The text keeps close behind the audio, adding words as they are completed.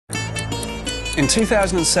In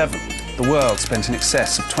 2007, the world spent in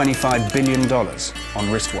excess of $25 billion on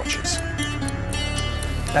wristwatches.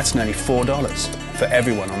 That's nearly $4 for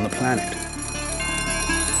everyone on the planet.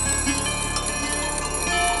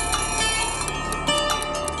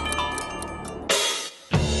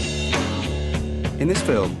 In this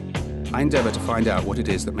film, I endeavour to find out what it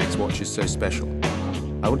is that makes watches so special.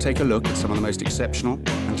 I will take a look at some of the most exceptional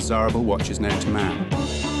and desirable watches known to man.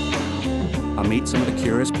 I'll meet some of the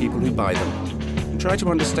curious people who buy them and try to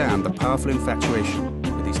understand the powerful infatuation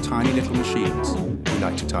with these tiny little machines we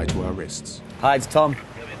like to tie to our wrists. Hi, it's Tom.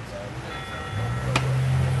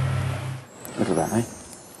 Look at that, eh?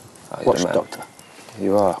 Watch doctor.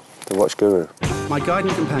 You are, the watch guru. My guide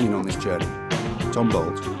and companion on this journey, Tom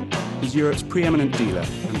Bolt, is Europe's preeminent dealer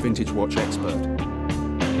and vintage watch expert.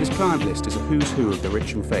 His client list is a who's who of the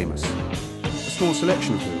rich and famous, a small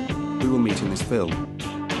selection of whom we will meet in this film.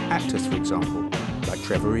 Actors, for example, like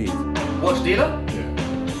Trevor Eve. Watch dealer? Yeah.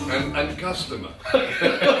 And customer.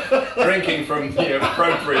 Drinking from the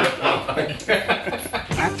appropriate wine.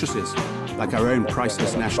 Actresses, like our own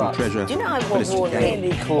priceless national treasure, Do you know I've Felicity worn Gale.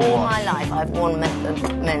 really cool all my life? I've worn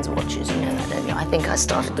men's watches, you know that, don't you? I think I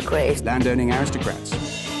started the craze. Landowning aristocrats,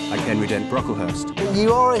 like Henry Dent Brocklehurst.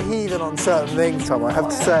 You are a heathen on certain things, Tom, I have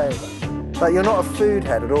to say. Like, you're not a food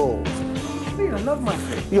head at all. I love my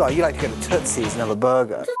food. You are, you like to go to Tootsie's and have a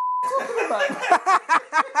burger.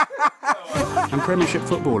 And Premiership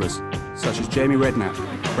footballers, such as Jamie Redknapp,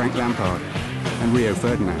 Frank Lampard, and Rio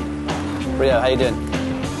Ferdinand. Rio, how you doing?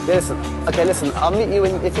 Yeah, listen, I'll meet you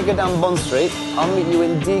in, if you go down Bond Street, I'll meet you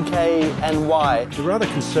in DKNY. The rather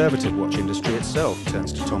conservative watch industry itself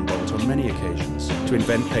turns to Tom Bolt on many occasions to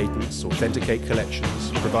invent patents, authenticate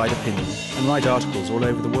collections, provide opinion, and write articles all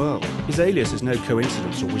over the world. His alias is no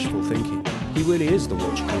coincidence or wishful thinking. He really is the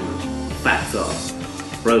watch guru. Facts are,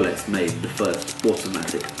 Rolex made the first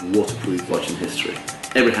automatic waterproof watch in history.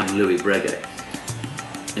 Abraham Louis Breguet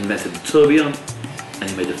invented the tourbillon, and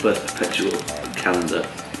he made the first perpetual calendar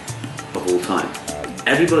of all time.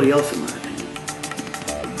 Everybody else, in my opinion,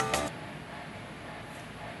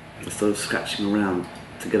 is sort of scratching around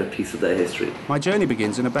to get a piece of their history. My journey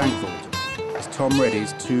begins in a bank vault as Tom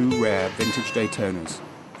readies two rare vintage Daytonas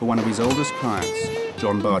for one of his oldest clients,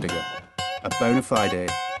 John Bardiger, a bona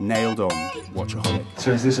fide, nailed-on watchaholic.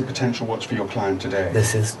 So is this a potential watch for your client today?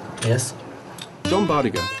 This is, yes. John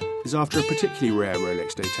Bardiger is after a particularly rare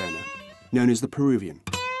Rolex Daytona, known as the Peruvian,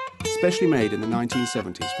 specially made in the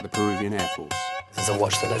 1970s for the Peruvian Air Force. This is a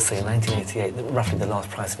watch that, let's say, in 1988, roughly the last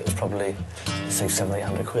price of it was probably, say,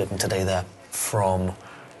 700-800 quid, and today they're from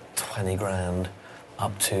 20 grand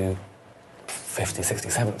up to 50, 60,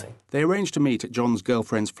 70. They arranged to meet at John's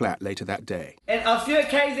girlfriend's flat later that day. I'll see you at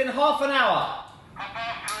K's in half an hour.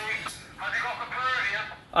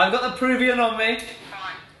 I've got the Peruvian on me.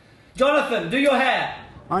 Fine. Jonathan, do your hair.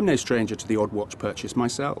 I'm no stranger to the odd watch purchase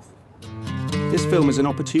myself. This film is an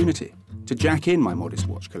opportunity to jack in my modest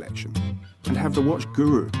watch collection and have the watch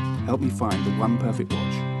guru help me find the one perfect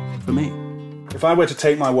watch for me. If I were to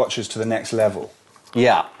take my watches to the next level,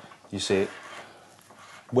 Yeah. you see,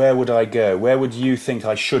 where would I go? Where would you think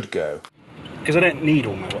I should go? Because I don't need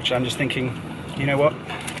all my watches. I'm just thinking, you know what?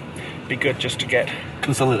 It'd be good just to get...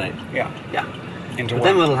 Consolidate. Yeah. Into But one.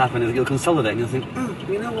 then what'll happen is you'll consolidate and you'll think,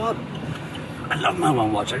 you know what? I love my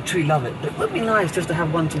one watch, I truly love it. But it would be nice just to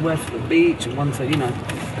have one to wear for the beach and one to, you know.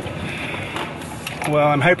 Well,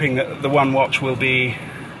 I'm hoping that the one watch will be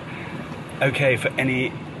okay for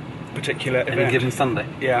any particular event. Any given Sunday.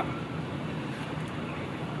 Yeah.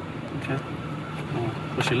 Okay. Well,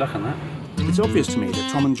 wish you luck on that. It's obvious to me that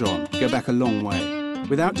Tom and John go back a long way.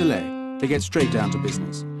 Without delay, they get straight down to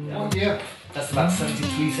business. What year? That's about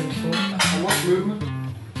 73, 74. And what movement?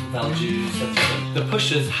 Value, 77. The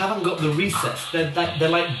pushers haven't got the recess. They're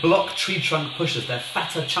like block tree trunk pushers. They're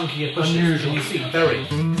fatter, chunkier pushers. Unusual. You see, very.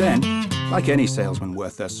 Then, like any salesman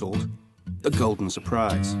worth their salt, the golden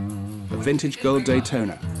surprise. The vintage gold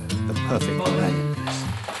Daytona, the perfect companion piece.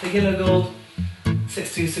 The yellow gold,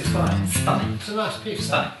 6265. Stunning. It's a nice piece.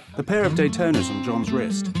 Stunning. The pair of Daytonas on John's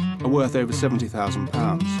wrist are worth over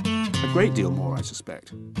 £70,000. A great deal more, I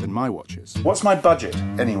suspect, than my watches. What's my budget,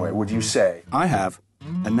 anyway, would you say? I have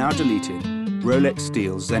a now deleted Rolex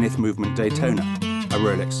Steel Zenith Movement Daytona, a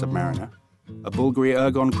Rolex Submariner, a Bulgari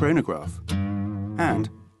Ergon chronograph, and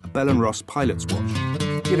a Bell & Ross pilot's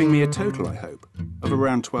watch, giving me a total, I hope, of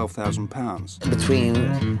around £12,000.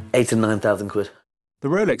 Between 8 and 9,000 quid. The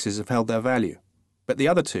Rolexes have held their value, but the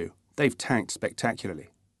other two, they've tanked spectacularly.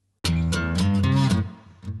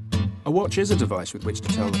 A watch is a device with which to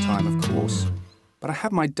tell the time, of course, but I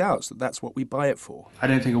have my doubts that that's what we buy it for. I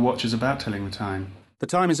don't think a watch is about telling the time. The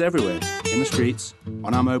time is everywhere, in the streets,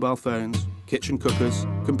 on our mobile phones, kitchen cookers,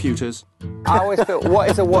 computers. I always feel, what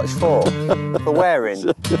is a watch for? For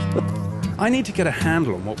wearing? I need to get a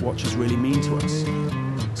handle on what watches really mean to us.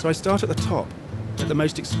 So I start at the top, at the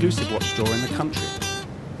most exclusive watch store in the country,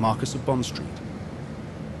 Marcus of Bond Street.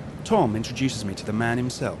 Tom introduces me to the man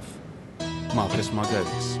himself, Marcus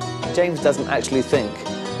Margolius. James doesn't actually think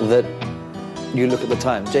that you look at the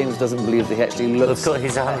time. James doesn't believe that he actually looks at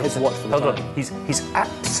his watch for the time. Hold on, he's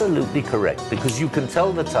absolutely correct, because you can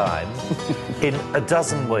tell the time in a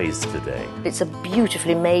dozen ways today. It's a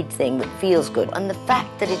beautifully made thing that feels good, and the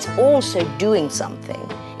fact that it's also doing something.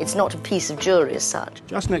 It's not a piece of jewellery as such.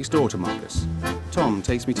 Just next door to Marcus, Tom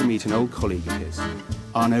takes me to meet an old colleague of his,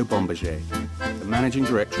 Arnaud Bombardier, the managing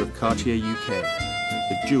director of Cartier UK,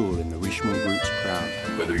 the jewel in the Richemont Group's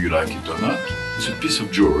crown. Whether you like it or not, it's a piece of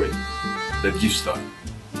jewellery that gives style.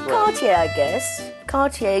 Cartier, I guess.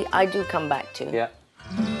 Cartier, I do come back to. Yeah.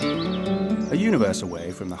 A universe away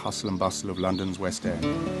from the hustle and bustle of London's West End,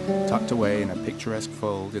 tucked away in a picturesque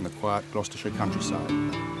fold in the quiet Gloucestershire countryside,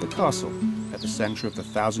 the castle, at the centre of the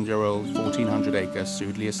 1,000-year-old, 1,400-acre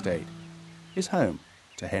Sudeley estate, is home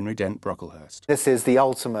to Henry Dent Brocklehurst. This is the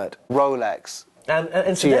ultimate Rolex And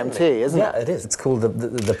GMT, isn't it? Yeah, it is. It's called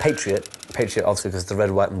the Patriot. Patriot, obviously, because the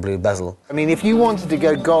red, white and blue bezel. I mean, if you wanted to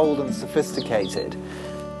go gold and sophisticated,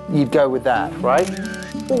 you'd go with that, right?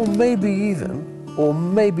 Or maybe even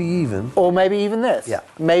this. Yeah.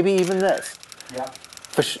 Maybe even this. Yeah.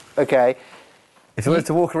 Okay. If you wanted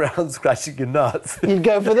to walk around scratching your nuts, you'd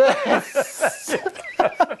go for this.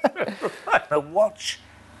 A watch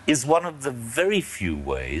is one of the very few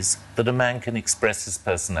ways that a man can express his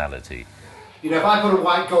personality. You know, if I put a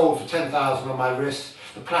white gold for 10,000 on my wrist,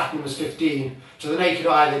 the platinum was 15, to the naked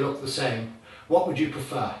eye they look the same. What would you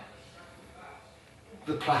prefer?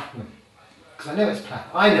 The platinum. Because I know it's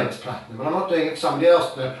platinum. I know it's platinum, and I'm not doing it for somebody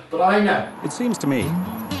else to know, but I know. It seems to me,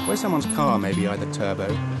 where someone's car may be either turbo,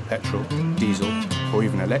 petrol, diesel, or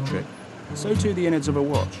even electric, so too the innards of a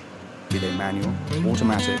watch, be they manual,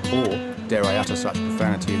 automatic, or, dare I utter such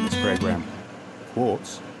profanity in this programme,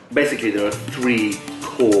 quartz. Basically, there are three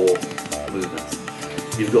core movements.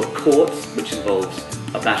 You've got quartz, which involves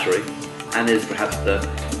a battery, and is perhaps the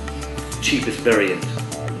cheapest variant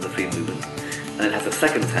of the three movements. And it has a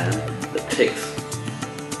second hand that ticks.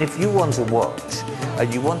 If you want a watch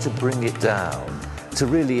and you want to bring it down to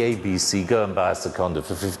really ABC, go and buy a Seconda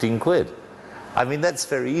for 15 quid. I mean, that's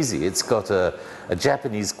very easy. It's got a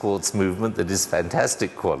Japanese quartz movement that is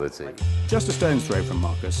fantastic quality. Just a stone's throw from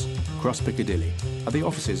Marcus, across Piccadilly, are the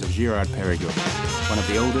offices of Girard Perregaux, one of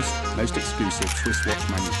the oldest, most exclusive Swiss watch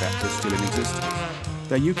manufacturers still in existence.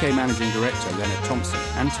 Their UK managing director, Leonard Thompson,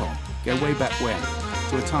 and Tom go way back when,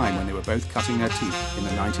 to a time when they were both cutting their teeth in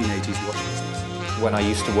the 1980s watch business. When I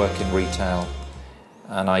used to work in retail,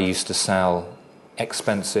 and I used to sell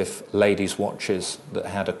expensive ladies' watches that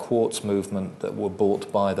had a quartz movement that were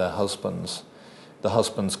bought by their husbands. The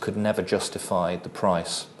husbands could never justify the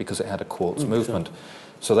price because it had a quartz movement. Sure.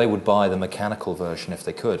 So they would buy the mechanical version if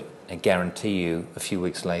they could. I guarantee you a few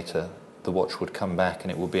weeks later the watch would come back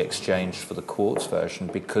and it would be exchanged for the quartz version,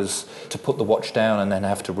 because to put the watch down and then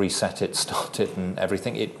have to reset it, start it and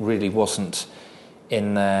everything, it really wasn't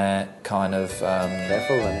in their kind of...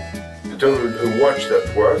 In terms of a watch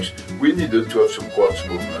that works, we needed to have some quartz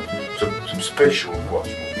movement, some special quartz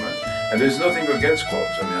movement. And there's nothing against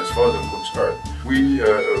quartz. I mean, as far as I'm concerned, we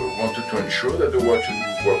wanted to ensure that the watches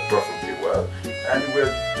would work perfectly well, and we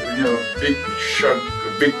had, you know, big chunk,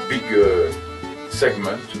 big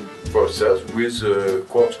segment for ourselves with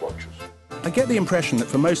quartz watches. I get the impression that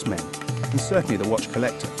for most men, and certainly the watch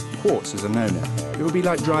collector, quartz is a no-no. It would be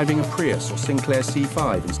like driving a Prius or Sinclair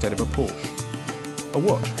C5 instead of a Porsche. A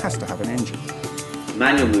watch has to have an engine.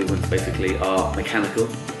 Manual movements basically are mechanical,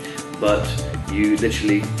 but you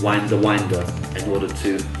literally wind the winder in order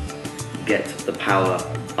to get the power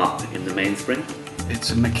up in the mainspring.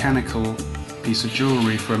 It's a mechanical piece of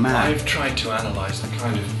jewellery for a man. I've tried to analyse the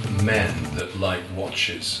kind of men that like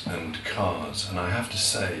watches and cars, and I have to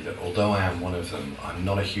say that although I am one of them, I'm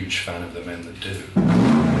not a huge fan of the men that do.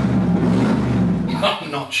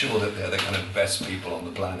 I'm not sure that they're the kind of best people on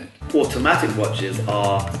the planet. Automatic watches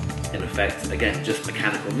are, in effect, again, just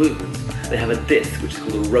mechanical movements. They have a disc, which is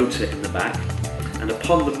called a rotor in the back, and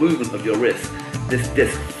upon the movement of your wrist, this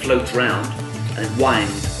disc floats around and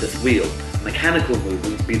winds this wheel. Mechanical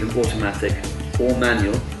movements, be them automatic or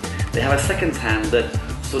manual, they have a second hand that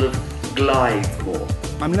sort of glides more.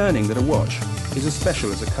 I'm learning that a watch is as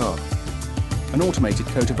special as a car, an automated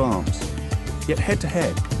coat of arms. Yet head to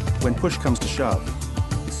head, when push comes to shove,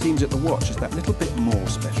 it seems that the watch is that little bit more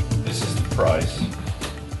special. This is the price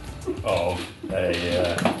of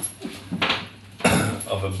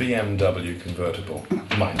of a BMW convertible.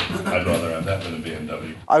 Mine. I'd rather have that than a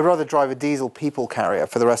BMW. I'd rather drive a diesel people carrier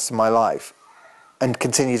for the rest of my life and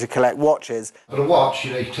continue to collect watches. But a watch,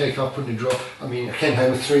 you know, you take off, put in a drawer. I mean, I came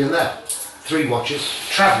home with 3 in there. 3 watches,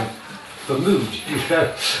 travelling, for mood, you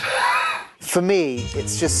know. For me,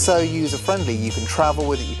 it's just so user-friendly. You can travel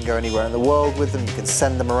with it, you can go anywhere in the world with them, you can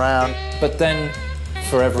send them around. But then,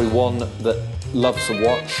 for everyone that loves a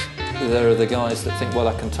watch, there are the guys that think, well,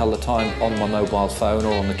 I can tell the time on my mobile phone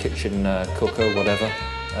or on the kitchen cooker, whatever.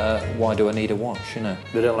 Why do I need a watch, you know?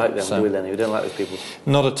 We don't like them, do we, Lenny? We don't like those people.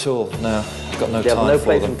 Not at all, no. I've got no they time have no for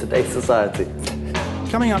place them. in today's society.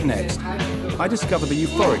 Coming up next, I discover the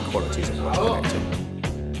euphoric qualities of watch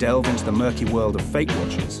collecting, delve into the murky world of fake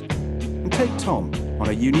watches, and take Tom on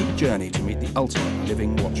a unique journey to meet the ultimate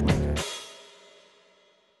living watchmaker.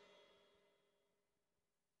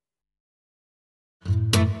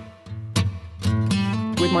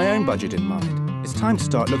 With my own budget in mind, it's time to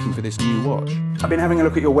start looking for this new watch. I've been having a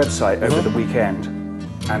look at your website over the weekend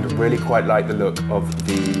and really quite like the look of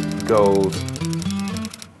the gold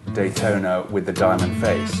Daytona with the diamond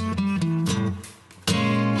face.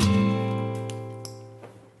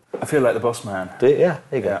 I feel like the boss man. Do you? Yeah,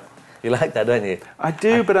 there you go. You like that, don't you? I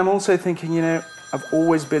do, but I'm also thinking, you know, I've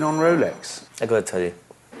always been on Rolex. I got to tell you.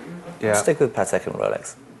 Yeah. Stick with Patek and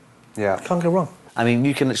Rolex. Yeah. Can't go wrong. I mean,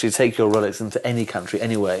 you can literally take your Rolex into any country,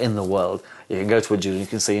 anywhere in the world. You can go to a jeweler, you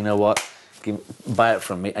can say, you know what, you can buy it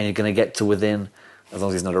from me, and you're going to get to within, as long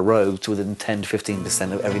as he's not a rogue, to within 10 to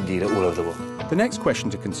 15% of every dealer all over the world. The next question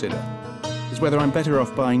to consider is whether I'm better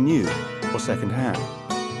off buying new or second-hand.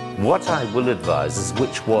 What I will advise is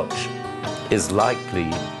which watch is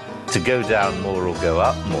likely to go down more or go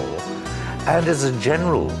up more. And as a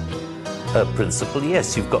general principle,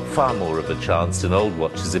 yes, you've got far more of a chance in old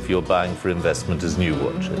watches if you're buying for investment as new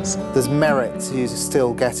watches. There's merit to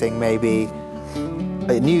still getting maybe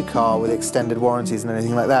a new car with extended warranties and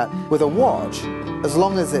anything like that. With a watch, as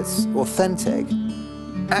long as it's authentic,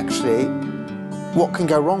 actually, what can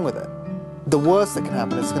go wrong with it? The worst that can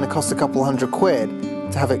happen is it's going to cost a couple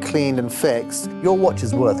 £100 to have it cleaned and fixed. Your watch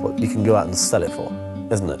is worth what you can go out and sell it for,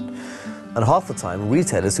 isn't it? And half the time,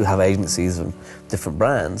 retailers who have agencies and different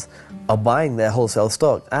brands are buying their wholesale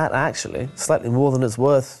stock at actually slightly more than it's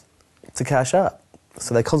worth to cash out.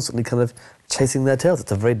 So they're constantly kind of chasing their tails.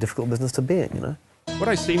 It's a very difficult business to be in, you know? What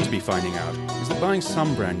I seem to be finding out is that buying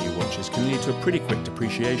some brand new watches can lead to a pretty quick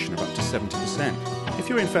depreciation of up to 70%. If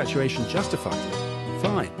your infatuation justifies it,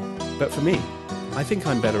 fine. But for me, I think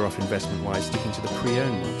I'm better off investment-wise sticking to the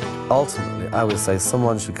pre-owned market. Ultimately, I would say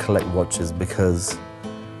someone should collect watches because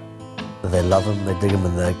they love them, they dig them,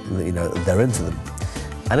 and they're into them.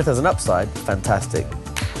 And if there's an upside, fantastic.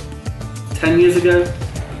 10 years ago,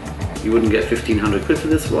 you wouldn't get 1,500 quid for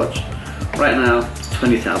this watch. Right now,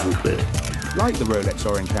 20,000 quid. Like the Rolex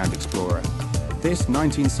Orange Hand Explorer, this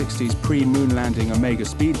 1960s pre-moon landing Omega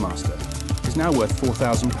Speedmaster is now worth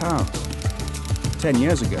 £4,000. 10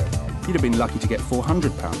 years ago, you'd have been lucky to get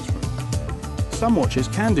 £400 for it. Some watches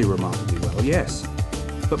can do remarkably well, yes.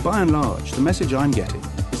 But by and large, the message I'm getting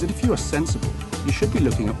is that if you are sensible, you should be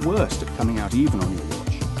looking at worst at coming out even on your watch,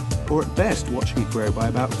 or at best watching it grow by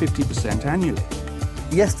about 50% annually.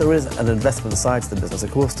 Yes, there is an investment side to the business,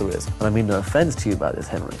 of course there is. And I mean no offence to you about this,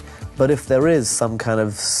 Henry. But if there is some kind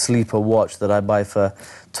of sleeper watch that I buy for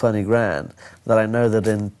 20 grand, that I know that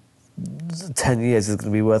in 10 years is going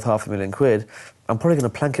to be worth £500,000, I'm probably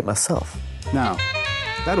going to plank it myself. Now,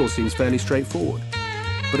 that all seems fairly straightforward.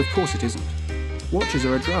 But of course it isn't. Watches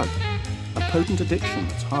are a drug, a potent addiction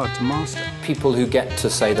that's hard to master. People who get to,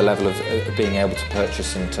 say, the level of being able to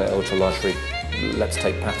purchase into ultra-luxury, let's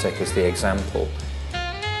take Patek as the example,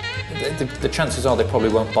 the chances are they probably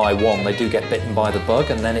won't buy one. They do get bitten by the bug,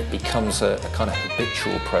 and then it becomes a kind of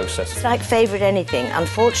habitual process. It's like favourite anything.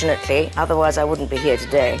 Unfortunately, otherwise I wouldn't be here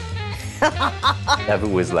today. I've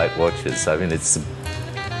always liked watches. I mean, it's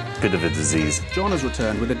a bit of a disease. John has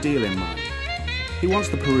returned with a deal in mind. He wants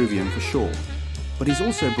the Peruvian for sure, but he's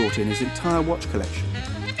also brought in his entire watch collection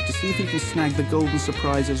to see if he can snag the golden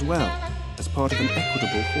surprise as well, as part of an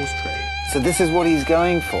equitable horse trade. So this is what he's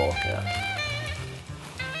going for? Yeah.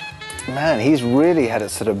 Man, he's really had a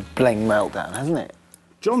sort of bling meltdown, hasn't it?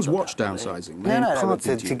 John's watch downsizing may in part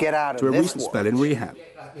be to get out of to a this recent spell in rehab.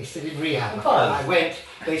 They said in rehab. I went,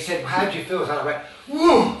 they said, how do you feel? And I went,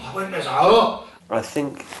 whoa! I went, there's oh! I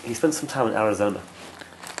think he spent some time in Arizona.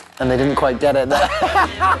 And they didn't quite get it there.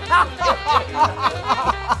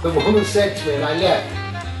 The woman said to me, and I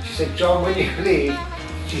left, she said, John, when you leave,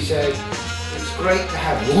 she said, it's great to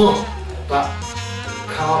have you, but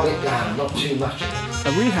calm it down, not too much. A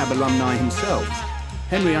rehab alumni himself,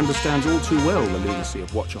 Henry understands all too well the lunacy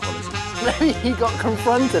of watchaholism. Maybe he got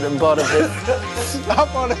confronted and part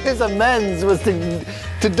of his amends was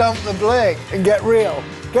to dump the bling and get real.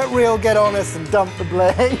 Get real, get honest, and dump the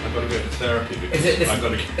bling. I've got to go to therapy because I've got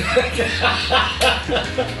to...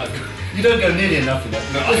 You don't go nearly enough in it.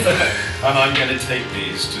 No, and I'm going to take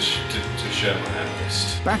these to show my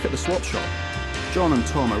analyst. Back at the swap shop, John and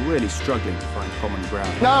Tom are really struggling to find common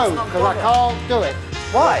ground. No, because I can't do it.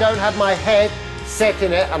 Why? I don't have my head set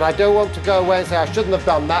in it, and I don't want to go away and say I shouldn't have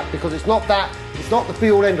done that, because it's not the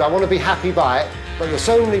be-all end-all. I want to be happy by it, but there's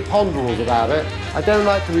so many ponderals about it. I don't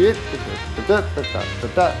like to read it,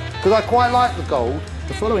 because I quite like the gold.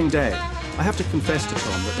 The following day, I have to confess to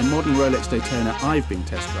Tom that the modern Rolex Daytona I've been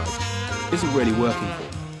test driving isn't really working for me.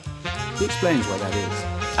 He explains why that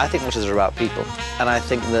is. I think watches are about people, and I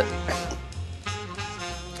think that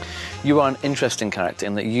you are an interesting character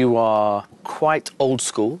in that you are quite old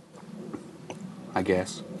school. I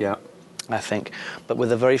guess, yeah. I think, but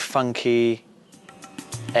with a very funky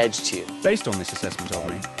edge to you. Based on this assessment of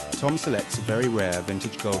me, Tom selects a very rare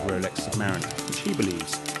vintage gold Rolex Submariner, which he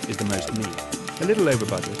believes is the most me. A little over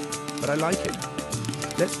budget, but I like it.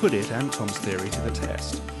 Let's put it and Tom's theory to the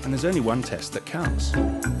test. And there's only one test that counts.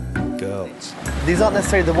 Girls. These aren't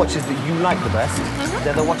necessarily the watches that you like the best.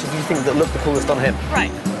 They're the watches you think that look the coolest on him.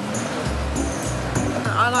 Right.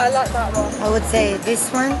 I like that one. I would say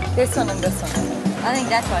this one. This one and this one. I think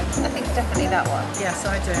that one. I think definitely that one. Yes,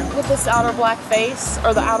 I do. With this outer black face,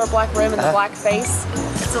 or the outer black rim and the black face,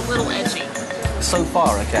 it's a little edgy. So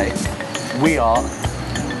far, okay, we are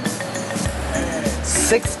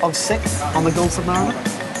 6 of 6 on the gold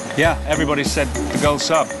Submariner. Yeah, everybody said the gold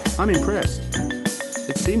sub. I'm impressed.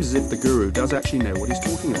 It seems as if the guru does actually know what he's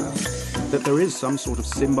talking about. That there is some sort of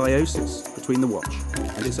symbiosis between the watch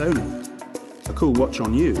and its owner. A cool watch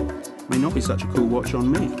on you may not be such a cool watch on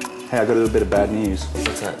me. Hey, I got a little bit of bad news.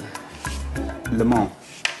 What's that? Le Mans.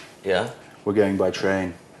 Yeah? We're going by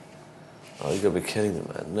train. Oh, you gotta be kidding me,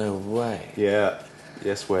 man. No way. Yeah,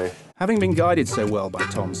 yes way. Having been guided so well by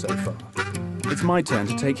Tom so far, it's my turn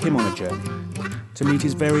to take him on a journey to meet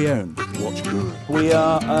his very own watch guru. We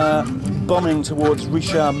are bombing towards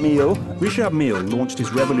Richard Mille. Richard Mille launched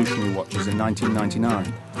his revolutionary watches in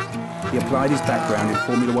 1999. He applied his background in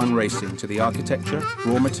Formula One racing to the architecture,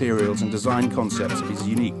 raw materials and design concepts of his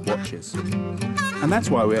unique watches. And that's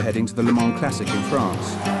why we're heading to the Le Mans Classic in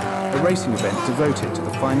France, a racing event devoted to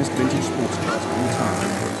the finest vintage sports cars of all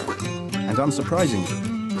time. And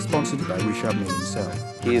unsurprisingly, sponsored by Richard Mille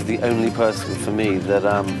himself. He is the only person for me that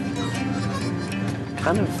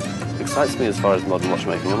kind of excites me as far as modern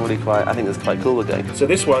watchmaking. I'm really I think it's quite cool again. So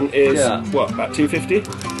this one is, what, about 250?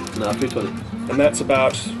 No, 320. And that's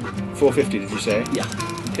about 450, did you say? Yeah.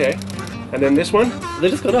 Okay. And then this one? They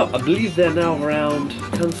just got up. I believe they're now around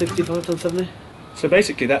 1065, 1070. So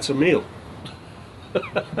basically that's a meal.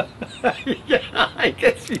 Yeah, I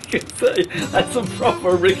guess you could say that's a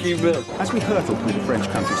proper Ricky Mill. As we hurtle through the French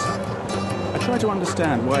countryside, I try to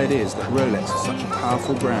understand why it is that Rolex is such a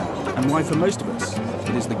powerful brand, and why for most of us,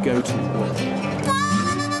 it is the go-to watch.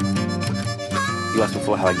 You asked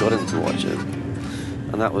before how I got into watches,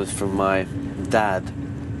 and that was from my dad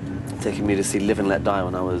taking me to see Live and Let Die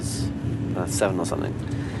when I was 7 or something.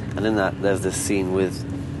 And in that, there's this scene with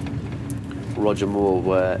Roger Moore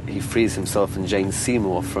where he frees himself and Jane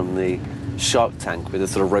Seymour from the shark tank with a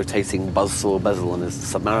sort of rotating buzzsaw bezel on his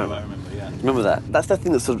Submariner. I remember, yeah. Remember that? That's the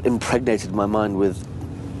thing that sort of impregnated my mind with,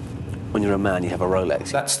 when you're a man, you have a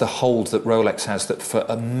Rolex. That's the hold that Rolex has, that for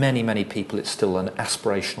many, many people it's still an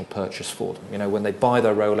aspirational purchase for them. You know, when they buy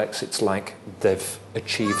their Rolex, it's like they've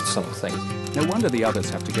achieved something. No wonder the others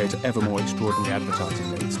have to go to ever more extraordinary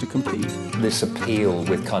advertising rates to compete. This appeal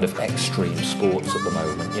with kind of extreme sports at the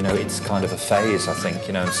moment, you know, it's kind of a phase, I think,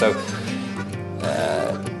 you know, and so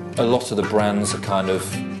a lot of the brands are kind of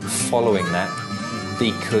following that,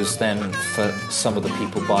 because then for some of the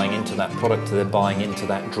people buying into that product, they're buying into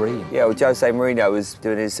that dream. Yeah, well, Jose Mourinho was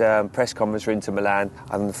doing his press conference for Inter Milan,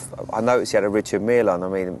 and I noticed he had a Richard Mille on. I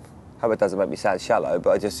mean, I hope it doesn't make me sound shallow, but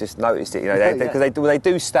I just noticed it, you know, because they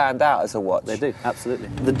do stand out as a watch. They do, absolutely.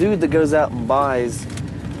 The dude that goes out and buys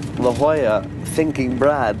La Jolla thinking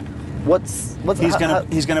Brad, he's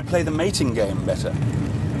going to play the mating game better.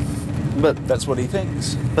 But that's what he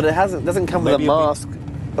thinks. But it doesn't come with a mask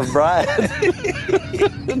of Brad.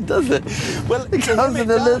 Does it? Well, it comes in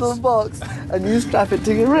a little box and you strap it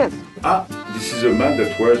to your wrist. This is a man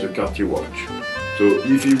that wears a Cartier watch. So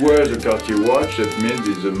if he wears a Cartier watch, that means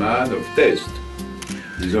he's a man of taste.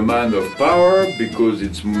 He's a man of power because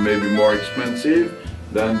it's maybe more expensive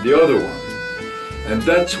than the other one. And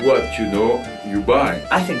that's what, you know, you buy.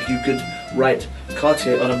 I think you could write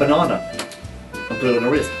Cartier on a banana. and put it on a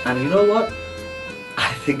wrist. And you know what?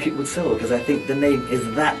 I think it would sell because I think the name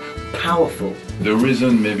is that powerful. The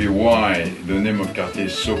reason maybe why the name of Cartier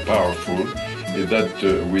is so powerful is that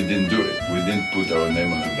we didn't do it. We didn't put our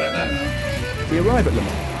name on a banana. We arrive at Le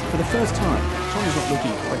Mans. For the first time, Tom is not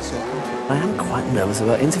looking quite so confident. I am quite nervous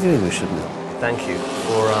about interviewing you, shouldn't I? Thank you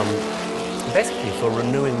for, basically for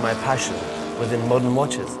renewing my passion within modern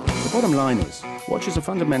watches. The bottom line is, watches are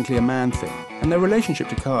fundamentally a man thing, and their relationship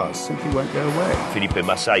to cars simply won't go away. Felipe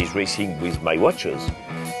Massa is racing with my watches.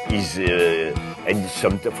 And he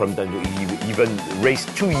even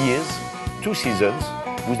raced 2 seasons,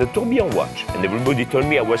 with a tourbillon watch, and everybody told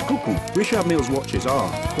me I was cuckoo. Richard Mille's watches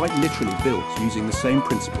are, quite literally, built using the same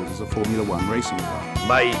principles as a Formula One racing car.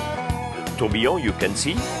 My tourbillon, you can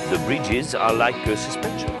see, the bridges are like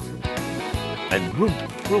suspensions. And boom,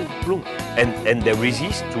 boom, boom. And they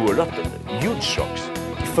resist to a lot of huge shocks.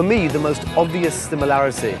 For me, the most obvious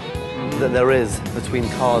similarity that there is between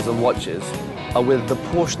cars and watches are with the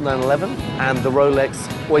Porsche 911 and the Rolex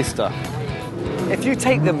Oyster. If you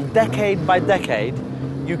take them decade by decade,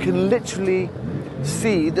 you can literally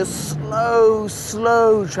see the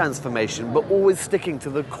slow transformation, but always sticking to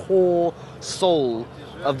the core soul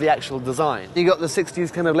of the actual design. You got the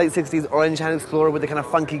 60s, kind of late 60s Orange Hand Explorer with the kind of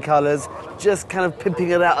funky colours, just kind of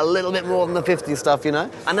pimping it out a little bit more than the 50s stuff, you know?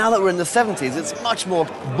 And now that we're in the 70s, it's much more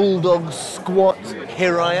bulldog, squat,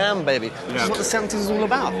 here I am, baby. Which is what the 70s is all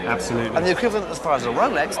about. Absolutely. And the equivalent as far as a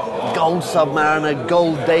Rolex, gold Submariner,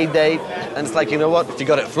 gold Day-Day, and it's like, you know what, if you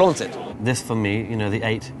got it, flaunt it. This for me, you know, the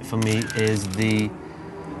 8 for me is the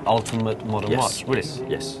ultimate modern watch. Really?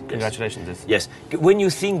 Yes. Congratulations. Yes. When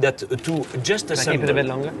you think that to just Can I keep it a bit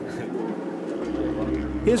longer?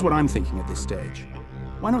 Here's what I'm thinking at this stage.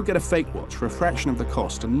 Why not get a fake watch for a fraction of the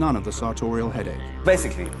cost and none of the sartorial headache?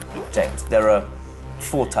 Basically, James, there are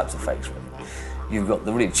 4 types of fakes. Really. You've got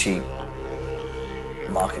the really cheap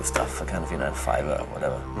market stuff for kind of, you know, $5 or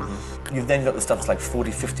whatever. Mm-hmm. You've then got the stuff that's like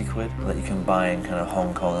 40, 50 quid that you can buy in kind of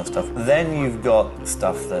Hong Kong and stuff. Then you've got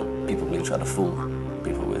stuff that people really try to fool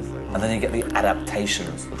people with. And then you get the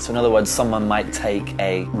adaptations. So in other words, someone might take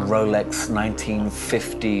a Rolex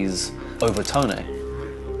 1950s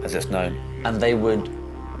Overtone, as it's known, and they would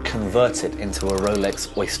convert it into a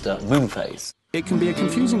Rolex Oyster Moonphase. It can be a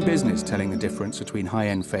confusing business telling the difference between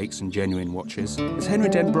high-end fakes and genuine watches, as Henry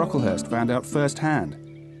Dent Brocklehurst found out firsthand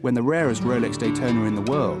when the rarest Rolex Daytona in the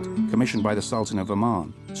world, commissioned by the Sultan of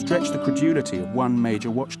Oman, stretched the credulity of one major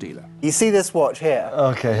watch dealer. You see this watch here?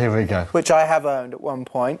 Okay, here we go. Which I have owned at one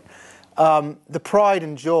point. The pride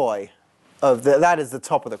and joy of that is the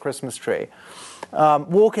top of the Christmas tree.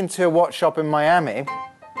 Walk into a watch shop in Miami,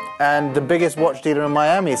 and the biggest watch dealer in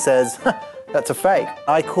Miami says, that's a fake.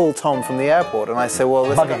 I call Tom from the airport and I say, well,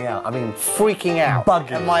 this bugging out. I mean, freaking out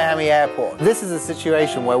at Miami airport. This is a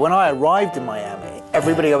situation where when I arrived in Miami,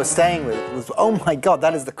 everybody I was staying with was, oh my God,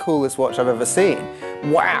 that is the coolest watch I've ever seen.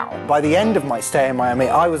 Wow. By the end of my stay in Miami,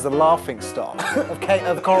 I was the laughing stock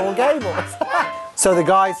of Coral Gables. So the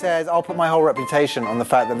guy says, I'll put my whole reputation on the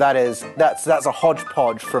fact that that's a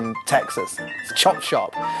hodgepodge from Texas. It's a chop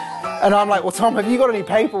shop. And I'm like, well, Tom, have you got any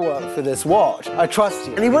paperwork for this watch? I trust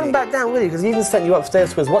you. And he wouldn't back down, really, because he even sent you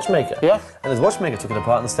upstairs to his watchmaker. Yeah. And his watchmaker took it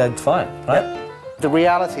apart and said, fine, right? Yep. The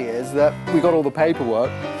reality is that we got all the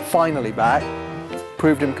paperwork finally back,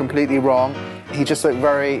 proved him completely wrong. He just looked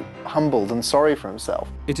very humbled and sorry for himself.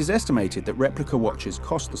 It is estimated that replica watches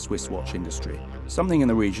cost the Swiss watch industry something in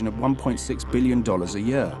the region of $1.6 billion a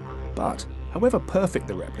year. But, however perfect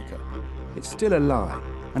the replica, it's still a lie,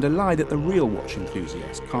 and a lie that the real watch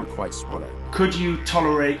enthusiast can't quite swallow. Could you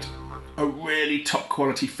tolerate a really top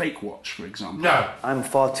quality fake watch, for example? No. I'm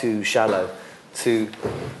far too shallow to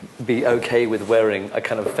be okay with wearing a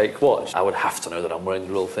kind of fake watch. I would have to know that I'm wearing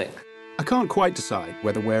the real thing. I can't quite decide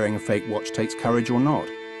whether wearing a fake watch takes courage or not,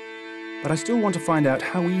 but I still want to find out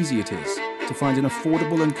how easy it is to find an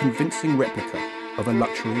affordable and convincing replica of a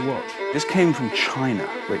luxury watch. This came from China,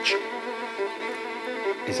 which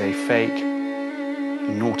is a fake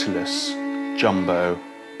Nautilus Jumbo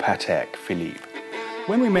Patek Philippe.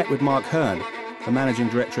 When we met with Mark Hearn, the managing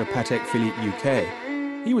director of Patek Philippe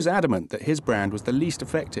UK, he was adamant that his brand was the least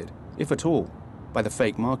affected, if at all, by the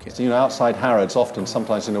fake market. So, outside Harrods,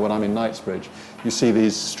 sometimes, when I'm in Knightsbridge, you see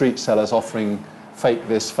these street sellers offering fake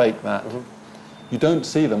this, fake that. You don't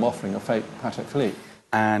see them offering a fake Patek Philippe.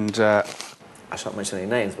 And I shan't mention any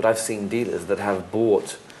names, but I've seen dealers that have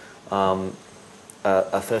bought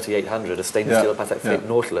a 3800, a stainless steel Patek Philippe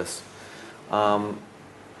Nautilus,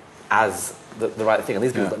 as the right thing. And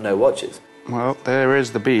these people that know watches. Well, there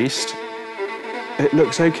is the beast. It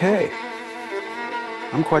looks okay.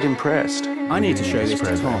 I'm quite impressed. I need to show this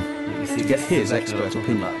to Tom to get his expert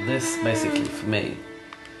opinion. This, basically, for me,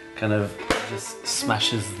 kind of just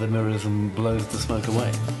smashes the mirrors and blows the smoke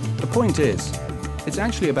away. The point is, it's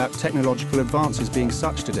actually about technological advances being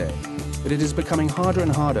such today that it is becoming harder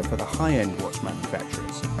and harder for the high-end watch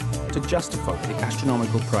manufacturers to justify the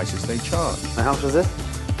astronomical prices they charge. And how much was this?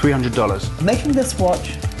 $300. Making this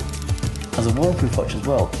watch as a waterproof watch as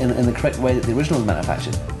well, in the correct way that the original was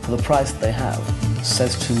manufactured, for the price they have,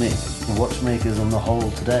 says to me, the watchmakers on the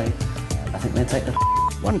whole today, I think they take the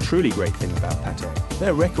One truly great thing about Patek,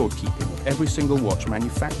 their record-keeping of every single watch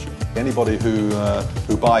manufactured. Anybody who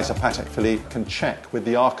buys a Patek Philippe can check with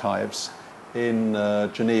the archives in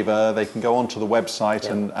Geneva. They can go onto the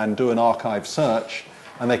website and do an archive search,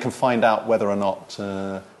 and they can find out whether or not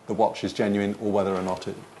the watch is genuine or whether or not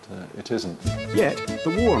it isn't. Yet,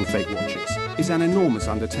 the war on fake watches is an enormous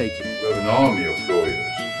undertaking. We have an army of lawyers,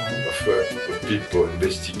 of people,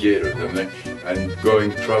 investigators, and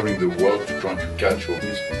traveling the world to try to catch all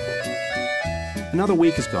these people. Another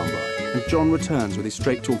week has gone by, and John returns with his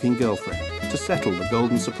straight-talking girlfriend to settle the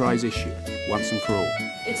golden surprise issue once and for all.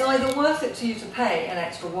 It's either worth it to you to pay an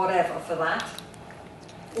extra whatever for that,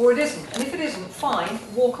 or it isn't. And if it isn't, fine,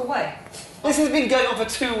 walk away. This has been going on for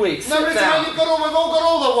 2 weeks. No, but we've all got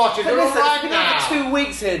all the watches. But They're all listen, right it's been now. on for 2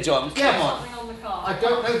 weeks here, John. Come on. I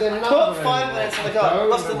don't know their number. Put 5 minutes on the card.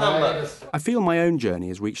 What's the number? I feel my own journey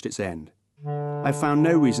has reached its end. I've found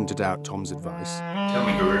no reason to doubt Tom's advice. Tell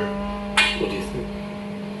me, Guru. What do you think?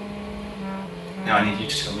 Now I need you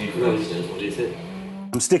to tell me. What do you think?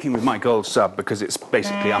 I'm sticking with my gold sub because it's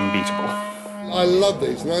basically unbeatable. I love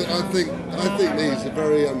these, and I think these are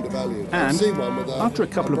very undervalued. And I've seen one with after a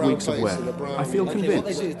couple of weeks of wear, I feel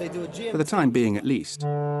convinced, for the time being at least,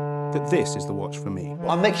 that this is the watch for me.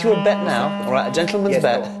 I'll make you a bet now, all right, a gentleman's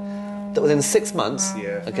bet, that within 6 months,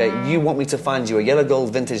 okay, you want me to find you a yellow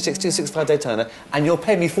gold vintage 6265 Daytona, and you'll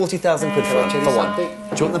pay me 40,000 quid for one. Do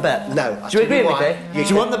you want the bet? No. Do you agree with me, Do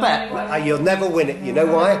you want the bet? You'll never win it. You know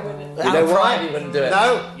why? Out of pride, you wouldn't do it.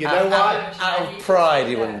 No. You know why? Out of pride,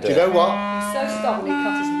 you wouldn't do it. Do you know what? He's so stubborn he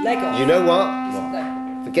cut his leg off. You know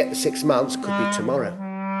what? Forget the 6 months. Could be tomorrow.